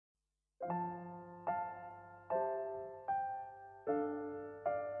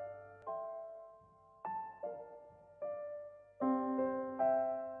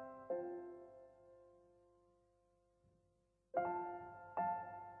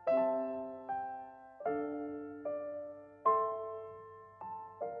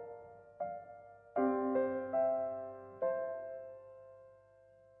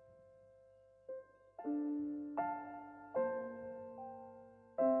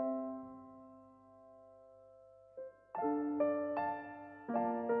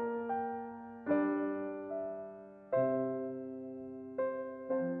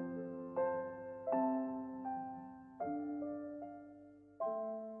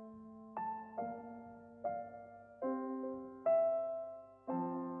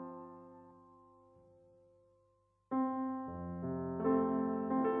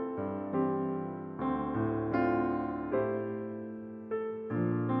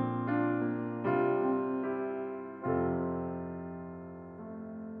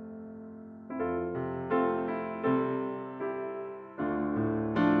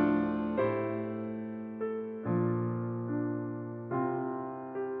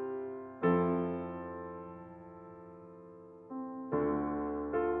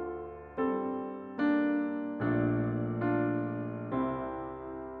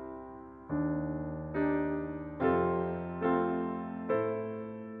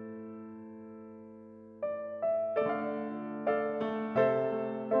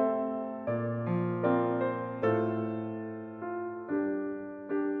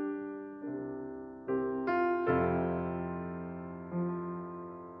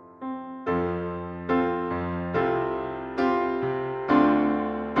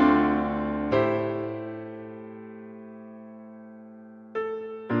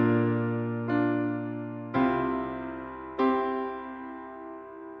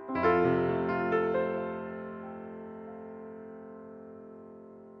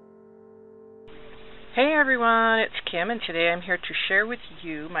Hey everyone, it's Kim, and today I'm here to share with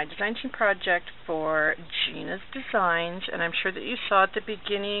you my design team project for Gina's Designs. And I'm sure that you saw at the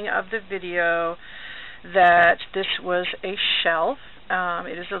beginning of the video that this was a shelf.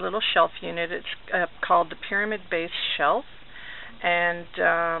 It is a little shelf unit. It's called the Pyramid Base Shelf, and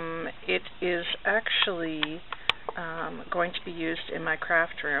it is actually going to be used in my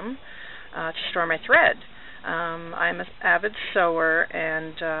craft room to store my thread. I'm an avid sewer,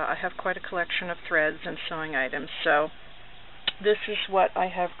 and I have quite a collection of threads and sewing items. So this is what I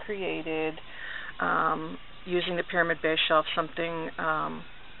have created using the Pyramid Base Shelf, something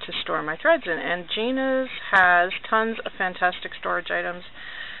to store my threads in. And Gina's has tons of fantastic storage items.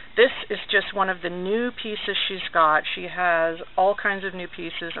 This is just one of the new pieces she's got. She has all kinds of new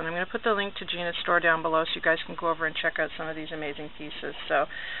pieces, and I'm going to put the link to Gina's store down below so you guys can go over and check out some of these amazing pieces. So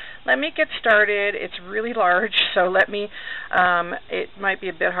let me get started. It's really large, so it might be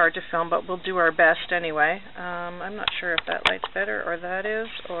a bit hard to film, but we'll do our best anyway. I'm not sure if that light's better or that is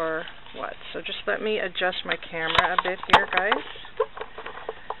or what. So just let me adjust my camera a bit here, guys.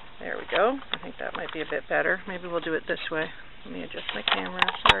 There we go. I think that might be a bit better. Maybe we'll do it this way. Let me adjust my camera,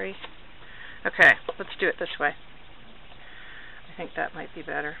 sorry. Okay, let's do it this way. I think that might be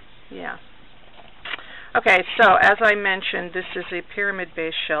better. Yeah. Okay, so as I mentioned, this is a pyramid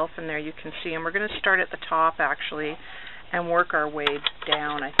base shelf, and there you can see, and we're going to start at the top actually and work our way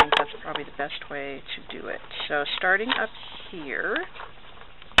down. I think that's probably the best way to do it. So starting up here,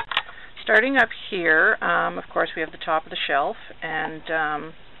 of course we have the top of the shelf, and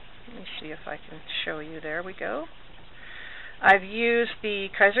let me see if I can show you. There we go. I've used the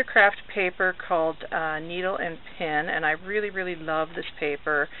Craft paper called Needle and Pin, and I really, really love this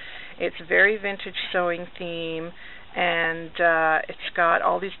paper. It's very vintage sewing theme, and it's got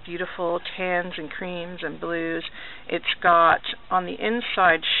all these beautiful tans and creams and blues. It's got on the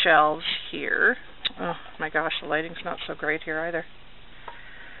inside shelves here. Oh my gosh, the lighting's not so great here either.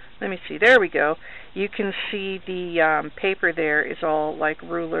 Let me see, there we go. You can see the paper there is all like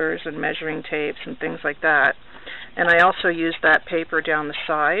rulers and measuring tapes and things like that. And I also use that paper down the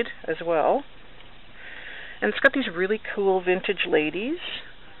side as well. And it's got these really cool vintage ladies,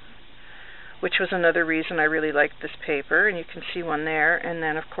 which was another reason I really liked this paper. And you can see one there. And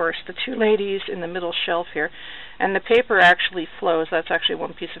then, of course, the two ladies in the middle shelf here. And the paper actually flows. That's actually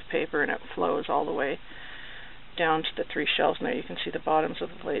one piece of paper, and it flows all the way down to the three shelves. And there you can see the bottoms of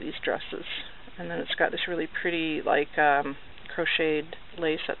the ladies' dresses. And then it's got this really pretty, like, crocheted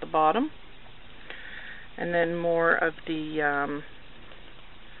lace at the bottom. And then more of the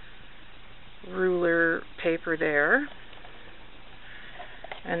ruler paper there.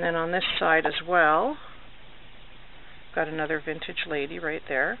 And then on this side as well, got another vintage lady right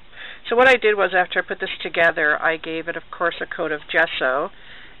there. So what I did was, after I put this together, I gave it, of course, a coat of gesso,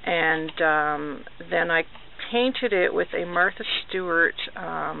 and then I painted it with a Martha Stewart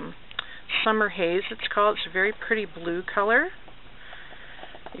Summer Haze, it's called. It's a very pretty blue color.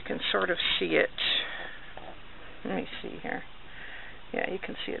 You can sort of see it. Let me see here. Yeah, you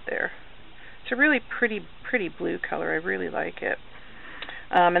can see it there. It's a really pretty blue color. I really like it.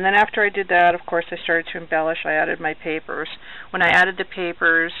 And then after I did that, of course, I started to embellish. I added my papers. When I added the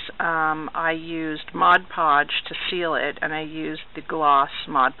papers, I used Mod Podge to seal it, and I used the gloss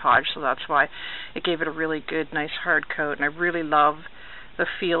Mod Podge, so that's why it gave it a really good, nice hard coat, and I really love the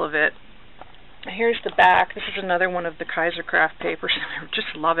feel of it. Here's the back. This is another one of the Craft papers. I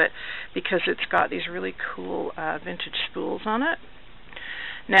just love it because it's got these really cool vintage spools on it.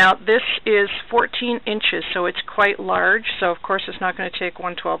 Now, this is 14 inches, so it's quite large. So, of course, it's not going to take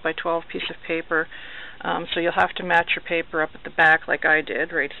one 12 by 12 piece of paper. So you'll have to match your paper up at the back like I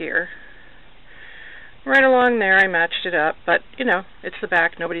did right here. Right along there, I matched it up. But, you know, it's the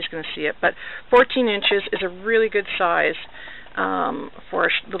back. Nobody's going to see it. But 14 inches is a really good size for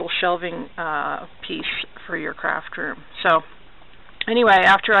a little shelving piece for your craft room. So anyway,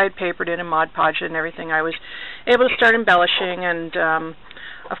 after I had papered it and Mod Podged it and everything, I was able to start embellishing, and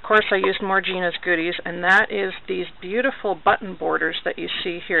of course I used more Gina's goodies, and that is these beautiful button borders that you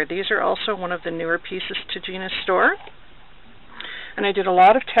see here. These are also one of the newer pieces to Gina's store, and I did a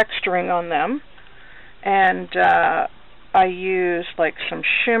lot of texturing on them, and I used like some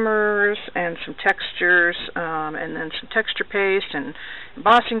shimmers and some textures, and then some texture paste and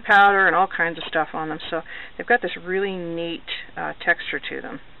embossing powder and all kinds of stuff on them. So they've got this really neat texture to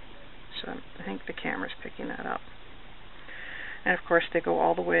them. So I think the camera's picking that up. And of course they go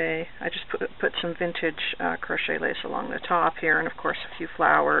all the way. I just put some vintage crochet lace along the top here, and of course a few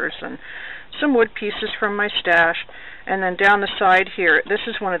flowers and some wood pieces from my stash. And then down the side here, this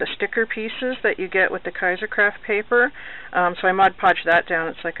is one of the sticker pieces that you get with the Craft paper. So I Mod Podged that down.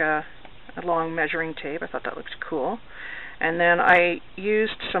 It's like a a long measuring tape. I thought that looked cool. And then I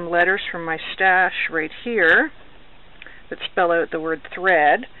used some letters from my stash right here that spell out the word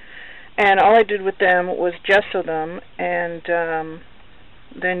thread. And all I did with them was gesso them and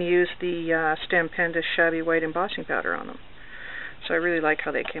then use the Stamp Panda Shabby White embossing powder on them. So I really like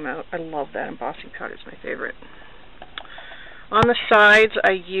how they came out. I love that embossing powder. It's my favorite. On the sides,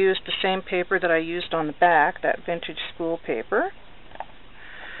 I used the same paper that I used on the back, that vintage spool paper.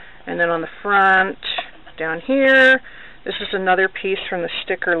 And then on the front, down here, this is another piece from the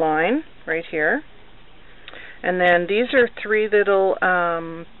sticker line, right here. And then these are 3 little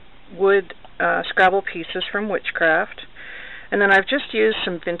wood Scrabble pieces from Witchcraft. And then I've just used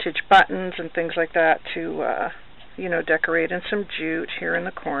some vintage buttons and things like that to, you know, decorate, and some jute here in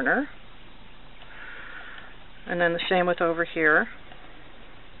the corner. And then the same with over here.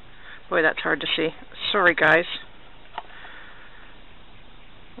 Boy, that's hard to see. Sorry, guys.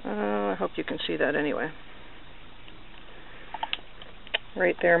 I hope you can see that anyway.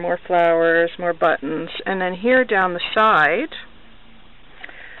 Right there, more flowers, more buttons. And then here down the side,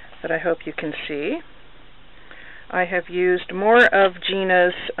 that I hope you can see, I have used more of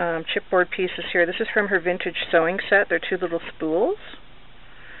Gina's chipboard pieces here. This is from her vintage sewing set. They're 2 little spools.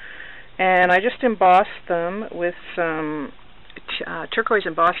 And I just embossed them with some turquoise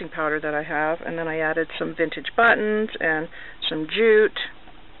embossing powder that I have, and then I added some vintage buttons and some jute.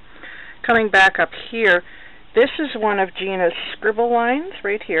 Coming back up here, this is one of Gina's scribble lines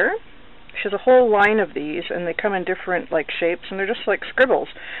right here. She has a whole line of these, and they come in different like shapes, and they're just like scribbles.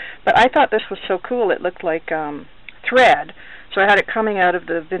 But I thought this was so cool, it looked like thread. So I had it coming out of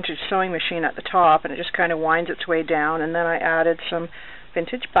the vintage sewing machine at the top, and it just kind of winds its way down, and then I added some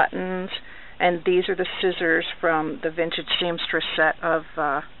vintage buttons, and these are the scissors from the vintage seamstress set of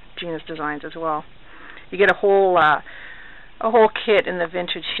Gina's designs as well. You get a whole kit in the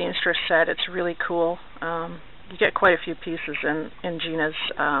vintage seamstress set. It's really cool. You get quite a few pieces in Gina's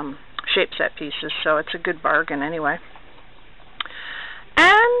shape set pieces, so it's a good bargain anyway.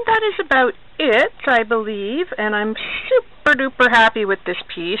 And that is about it, I believe, and I'm super duper happy with this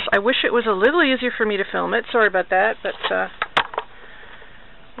piece. I wish it was a little easier for me to film it. Sorry about that, but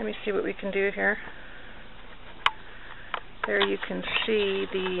let me see what we can do here. There you can see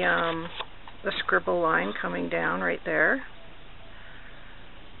the scribble line coming down right there,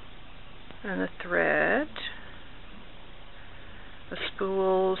 and the thread, the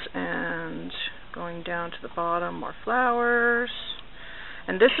spools, and going down to the bottom, more flowers.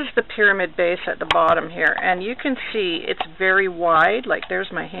 And this is the pyramid base at the bottom here, and you can see it's very wide, like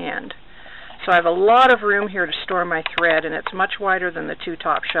there's my hand. So I have a lot of room here to store my thread, and it's much wider than the 2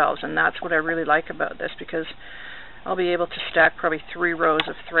 top shelves, and that's what I really like about this, because I'll be able to stack probably 3 rows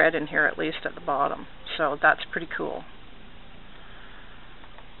of thread in here at least at the bottom. So that's pretty cool.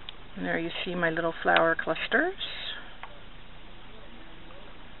 And there you see my little flower clusters.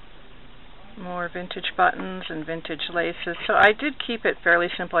 More vintage buttons and vintage laces. So I did keep it fairly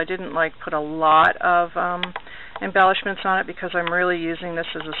simple. I didn't like put a lot of embellishments on it because I'm really using this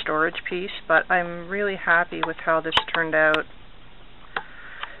as a storage piece, but I'm really happy with how this turned out.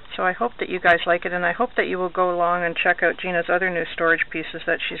 So I hope that you guys like it, and I hope that you will go along and check out Gina's other new storage pieces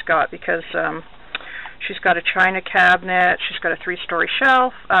that she's got, because she's got a china cabinet, she's got a 3-story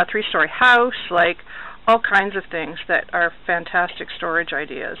shelf, 3-story house, like all kinds of things that are fantastic storage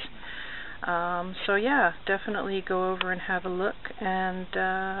ideas. So yeah, definitely go over and have a look, and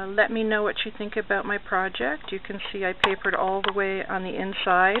let me know what you think about my project. You can see I papered all the way on the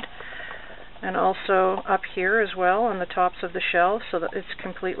inside and also up here as well on the tops of the shelves, so that it's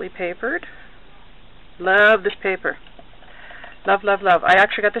completely papered. Love this paper. Love, love, love. I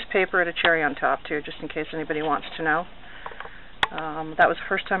actually got this paper at a cherry on top too, just in case anybody wants to know. That was the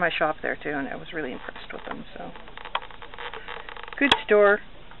first time I shopped there too, and I was really impressed with them. So good store.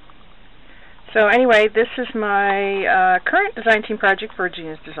 So anyway, this is my current design team project for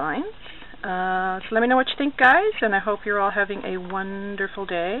Gina's Designs. So let me know what you think, guys, and I hope you're all having a wonderful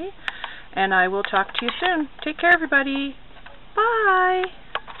day, and I will talk to you soon. Take care, everybody. Bye.